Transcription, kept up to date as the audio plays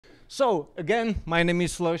So, again, my name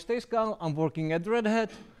is Stejskal. I'm working at Red Hat,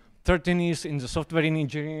 13 years in the software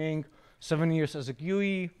engineering, 7 years as a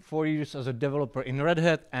QE, 4 years as a developer in Red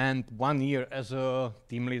Hat, and 1 year as a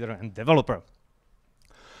team leader and developer.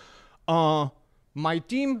 My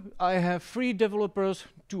team, I have 3 developers,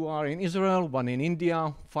 2 are in Israel, 1 in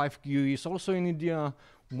India, 5 QEs also in India,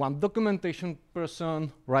 1 documentation person,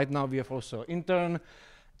 right now we have also intern,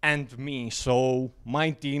 and me. So my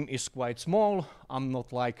team is quite small, I'm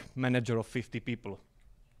not like manager of 50 people.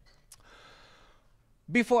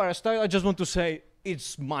 Before I start, I just want to say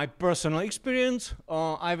it's my personal experience.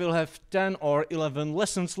 I will have 10 or 11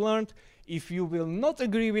 lessons learned. If you will not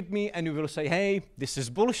agree with me and you will say, hey, this is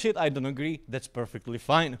bullshit, I don't agree, that's perfectly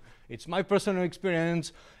fine. It's my personal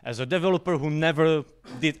experience as a developer who never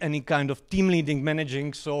did any kind of team leading,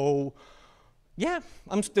 managing, so yeah,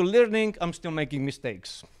 I'm still learning, I'm still making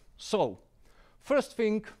mistakes. So, first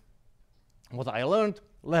thing, what I learned,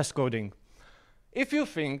 less coding. If you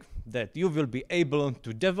think that you will be able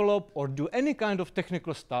to develop or do any kind of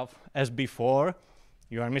technical stuff as before,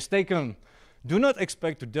 you are mistaken. Do not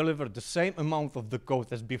expect to deliver the same amount of the code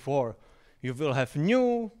as before. You will have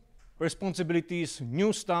new responsibilities,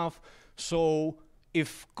 new stuff. So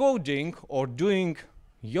if coding or doing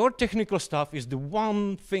your technical stuff is the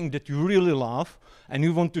one thing that you really love and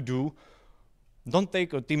you want to do, don't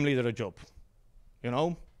take a team leader job. You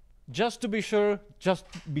know, just to be sure, just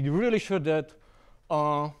be really sure that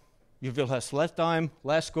you will have less time,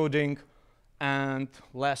 less coding, and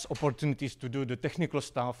less opportunities to do the technical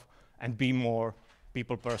stuff and be more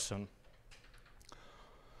people person.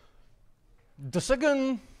 The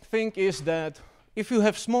second thing is that if you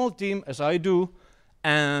have small team, as I do,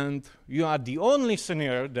 and you are the only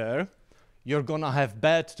senior there, you're gonna have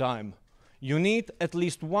bad time. You need at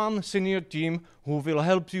least one senior team who will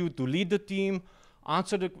help you to lead the team,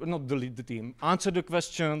 answer the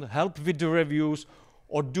question, help with the reviews,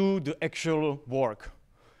 or do the actual work.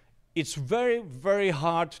 It's very, very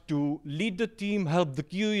hard to lead the team, help the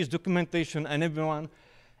QEs, documentation, and everyone,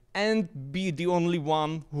 and be the only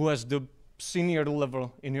one who has the senior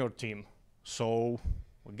level in your team. So,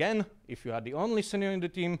 again, if you are the only senior in the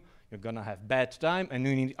team, you're gonna have bad time, and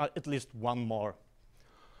you need at least one more.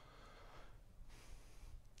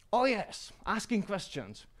 Oh yes, asking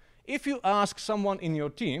questions. If you ask someone in your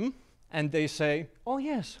team, and they say, oh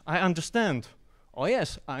yes, I understand, oh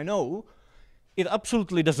yes, I know, it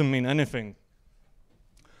absolutely doesn't mean anything.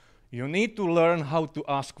 You need to learn how to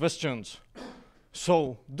ask questions.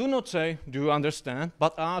 So do not say, do you understand,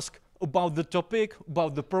 but ask about the topic,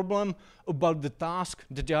 about the problem, about the task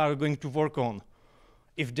that they are going to work on.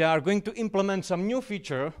 If they are going to implement some new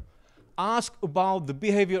feature, ask about the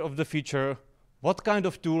behavior of the feature, what kind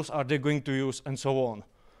of tools are they going to use, and so on.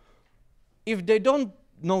 If they don't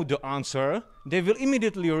know the answer, they will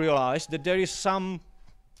immediately realize that there is some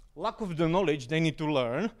lack of the knowledge they need to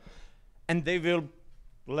learn, and they will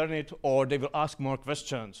learn it or they will ask more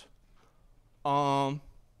questions.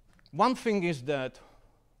 One thing is that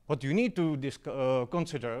what you need to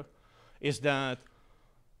consider is that,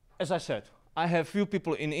 as I said, I have few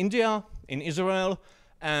people in India, in Israel,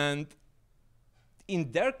 and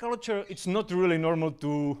in their culture it's not really normal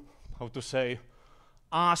to, how to say,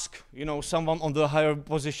 ask, you know, someone on the higher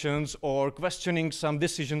positions or questioning some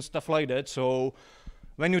decisions, stuff like that. So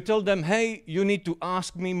when you tell them, hey, you need to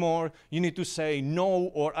ask me more, you need to say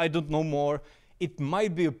no or I don't know more, it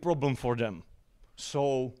might be a problem for them.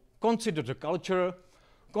 So consider the culture,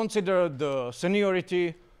 consider the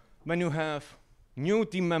seniority. When you have new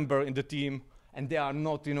team member in the team and they are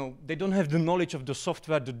not, you know, they don't have the knowledge of the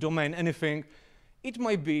software, the domain, anything, it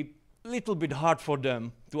might be a little bit hard for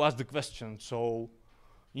them to ask the question. So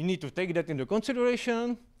you need to take that into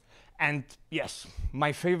consideration. And yes,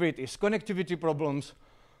 my favorite is connectivity problems.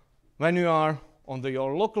 When you are on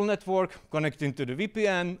your local network, connecting to the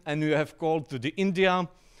VPN, and you have called to the India,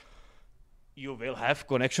 you will have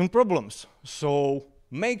connection problems. So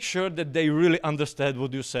make sure that they really understand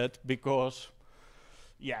what you said, because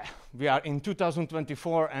yeah, we are in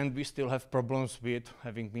 2024 and we still have problems with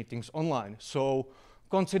having meetings online. So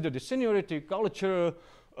consider the seniority, culture,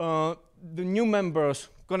 the new members,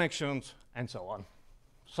 connections, and so on.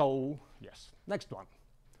 So, yes, next one.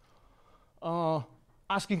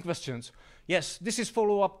 Asking questions. Yes, this is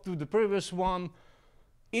follow-up to the previous one.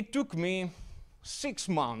 It took me 6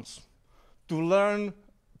 months to learn,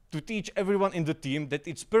 to teach everyone in the team that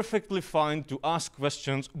it's perfectly fine to ask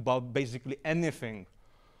questions about basically anything.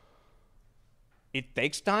 It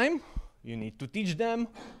takes time, you need to teach them,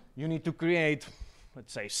 you need to create,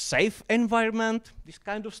 let's say, safe environment, this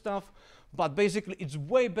kind of stuff, but basically it's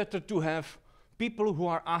way better to have people who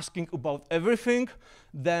are asking about everything,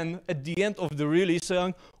 than at the end of the release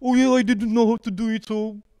saying, oh yeah, I didn't know how to do it, so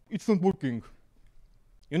it's not working.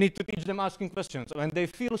 You need to teach them asking questions. When they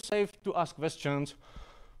feel safe to ask questions,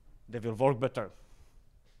 they will work better,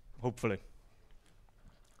 hopefully.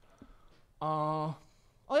 Oh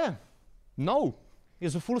yeah, no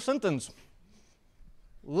is a full sentence.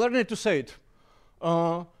 Learn it to say it.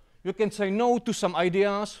 You can say no to some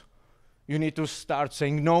ideas. You need to start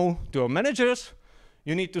saying no to your managers.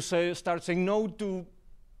 You need to start saying no to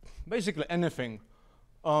basically anything.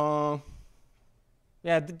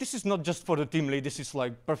 Yeah, this is not just for the team lead. This is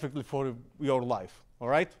like perfectly for your life. All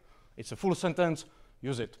right? It's a full sentence.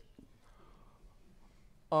 Use it.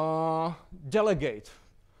 Delegate.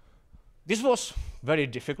 This was very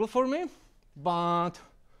difficult for me, but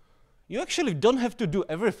you actually don't have to do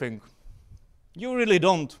everything. You really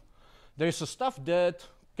don't. There is stuff that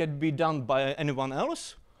can be done by anyone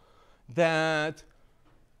else that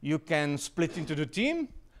you can split into the team,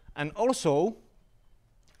 and also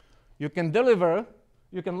you can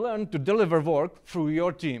learn to deliver work through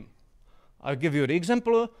your team. I'll give you the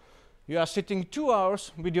example. You are sitting 2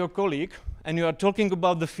 hours with your colleague and you are talking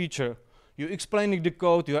about the feature. You're explaining the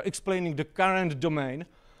code, you are explaining the current domain,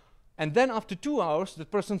 and then after 2 hours, the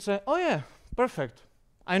person says, oh yeah, perfect,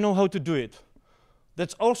 I know how to do it.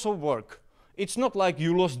 That's also work. It's not like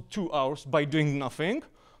you lost 2 hours by doing nothing,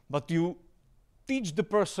 but you teach the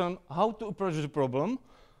person how to approach the problem,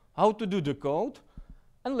 how to do the code,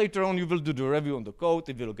 and later on you will do the review on the code,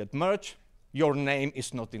 it will get merged. Your name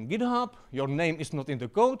is not in GitHub, your name is not in the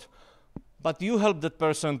code, but you help that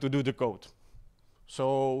person to do the code.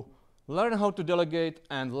 So learn how to delegate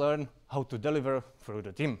and learn how to deliver through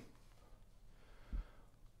the team.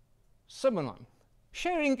 7.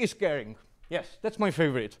 Sharing is caring. Yes, that's my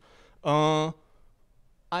favorite.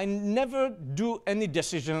 I never do any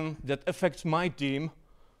decision that affects my team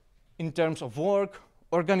in terms of work,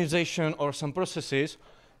 organization, or some processes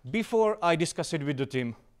before I discuss it with the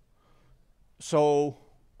team. So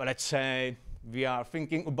let's say we are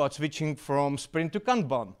thinking about switching from Sprint to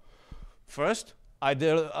Kanban. First,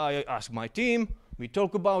 I ask my team, we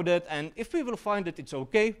talk about it, and if we will find that it's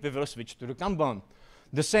okay, we will switch to the Kanban.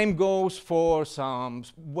 The same goes for some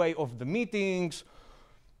way of the meetings,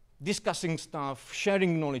 discussing stuff,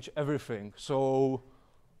 sharing knowledge, everything. So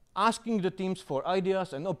asking the teams for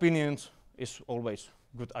ideas and opinions is always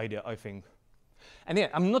a good idea, I think. And yeah,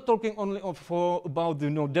 I'm not talking only about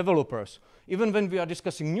the developers. Even when we are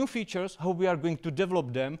discussing new features, how we are going to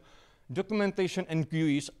develop them, documentation and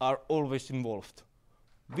QEs are always involved.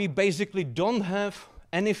 We basically don't have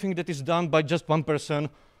anything that is done by just one person,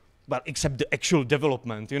 well, except the actual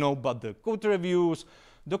development, but the code reviews,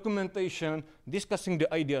 documentation, discussing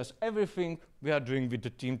the ideas, everything we are doing with the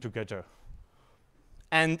team together.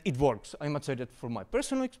 And it works. I must say that from my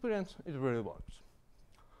personal experience, it really works.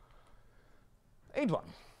 8.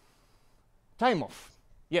 Time off.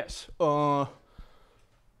 Yes.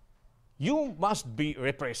 You must be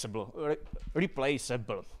replaceable,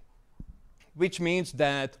 which means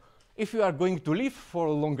that if you are going to leave for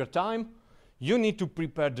a longer time, you need to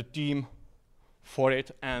prepare the team for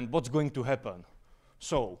it and what's going to happen.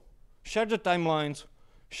 So share the timelines,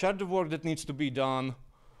 share the work that needs to be done,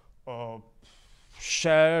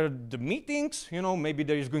 share the meetings, maybe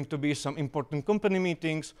there is going to be some important company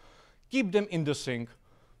meetings, keep them in the sync,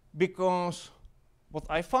 because what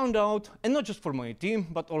I found out, and not just for my team,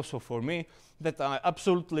 but also for me, that I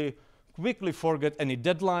absolutely quickly forget any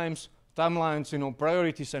deadlines, timelines,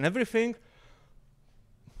 priorities and everything.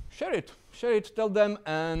 Share it, tell them,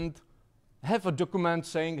 and have a document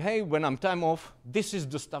saying, hey, when I'm time off, this is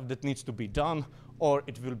the stuff that needs to be done, or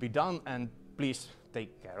it will be done, and please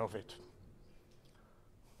take care of it.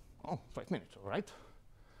 Oh, 5 minutes, all right.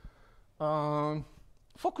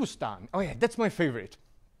 Focus time. Oh yeah, that's my favorite.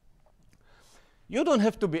 You don't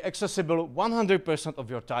have to be accessible 100% of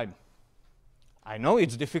your time. I know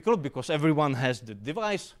it's difficult because everyone has the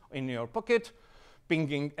device in your pocket,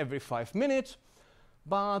 pinging every 5 minutes,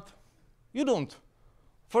 but you don't.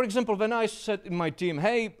 For example, when I said in my team,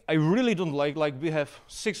 hey, I really don't like we have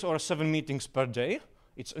 6 or 7 meetings per day.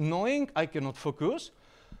 It's annoying, I cannot focus.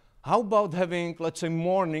 How about having, let's say,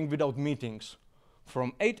 morning without meetings?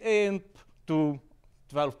 From 8 a.m. to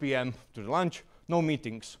 12 p.m. to lunch, no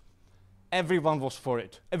meetings. Everyone was for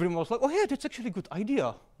it. Everyone was like, oh yeah, that's actually a good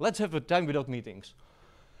idea. Let's have a time without meetings.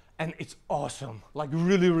 And it's awesome, like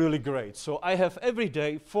really, really great. So I have every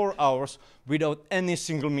day 4 hours without any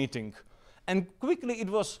single meeting. And quickly it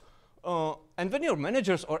was, and when your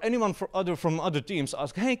managers or anyone from other teams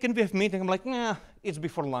ask, hey, can we have meeting? I'm like, nah, it's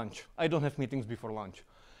before lunch. I don't have meetings before lunch.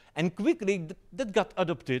 And quickly, that got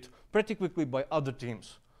adopted pretty quickly by other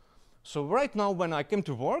teams. So right now, when I came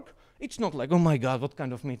to work, it's not like, oh my God, what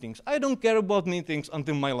kind of meetings? I don't care about meetings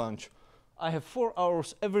until my lunch. I have 4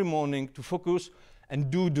 hours every morning to focus and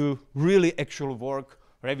do the really actual work,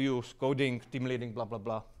 reviews, coding, team leading, blah, blah,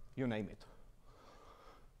 blah, you name it.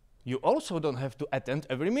 You also don't have to attend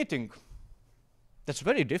every meeting. That's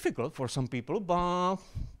very difficult for some people, but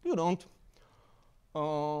you don't.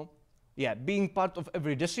 Yeah, being part of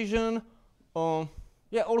every decision.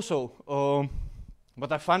 Yeah, also,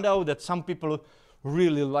 but I found out that some people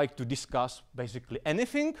really like to discuss basically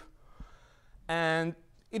anything. And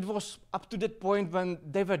it was up to that point when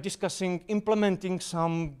they were discussing implementing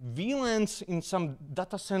some VLANs in some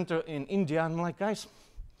data center in India. And I'm like, guys,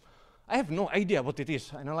 I have no idea what it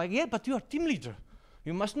is. And I'm like, yeah, but you are team leader.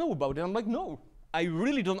 You must know about it. I'm like, no, I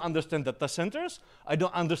really don't understand data centers. I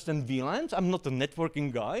don't understand VLANs. I'm not a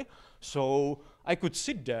networking guy. So I could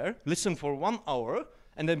sit there, listen for 1 hour,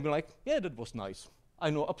 and then be like, yeah, that was nice. I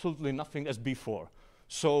know absolutely nothing as before.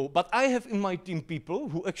 So, but I have in my team people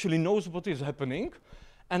who actually knows what is happening.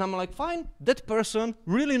 And I'm like, fine, that person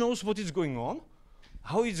really knows what is going on,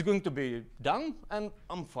 how it's going to be done, and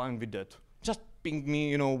I'm fine with that. Just ping me,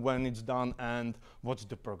 you know, when it's done and what's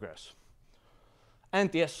the progress. And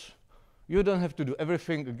yes, you don't have to do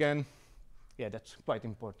everything again. Yeah, that's quite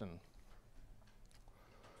important.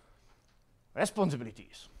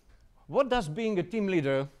 Responsibilities. What does being a team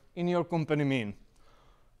leader in your company mean?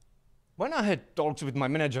 When I had talks with my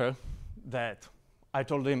manager that I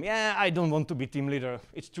told him, yeah, I don't want to be team leader.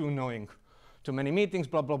 It's too annoying. Too many meetings,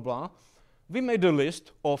 blah, blah, blah. We made a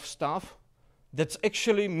list of stuff that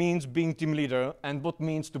actually means being team leader and what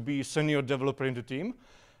means to be a senior developer in the team.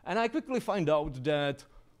 And I quickly find out that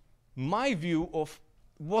my view of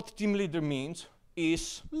what team leader means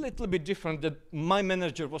is a little bit different than my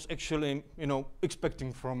manager was actually, you know,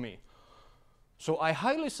 expecting from me. So I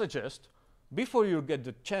highly suggest, before you get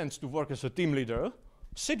the chance to work as a team leader,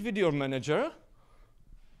 sit with your manager,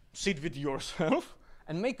 sit with yourself,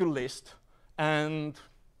 and make a list. And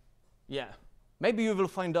yeah, maybe you will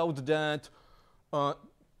find out that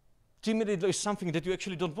team leader is something that you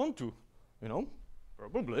actually don't want to. You know,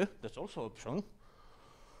 probably, that's also an option.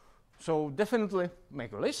 So definitely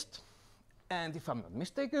make a list. And if I'm not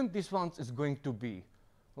mistaken, this one is going to be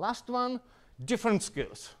last one, different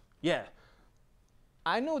skills. Yeah,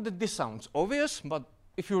 I know that this sounds obvious, but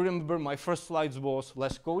if you remember my first slides was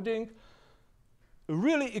less coding,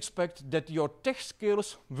 really expect that your tech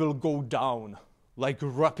skills will go down, like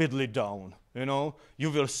rapidly down. You know, you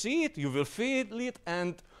will see it, you will feel it,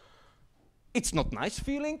 and it's not nice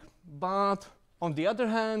feeling, but on the other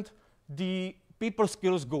hand, the people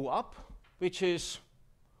skills go up, which is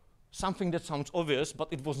something that sounds obvious, but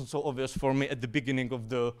it wasn't so obvious for me at the beginning of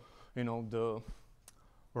the, you know, the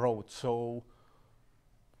road. So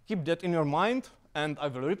keep that in your mind, and I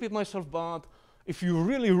will repeat myself, but if you're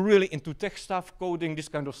really, really into tech stuff, coding, this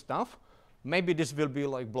kind of stuff, maybe this will be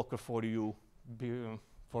like blocker for you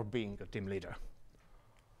for being a team leader.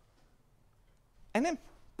 And then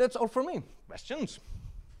that's all for me. Questions?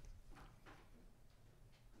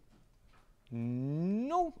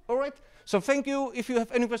 No? All right. So thank you. If you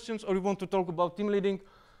have any questions or you want to talk about team leading,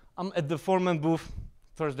 I'm at the foreman booth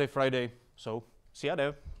Thursday, Friday. So see you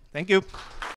there. Thank you.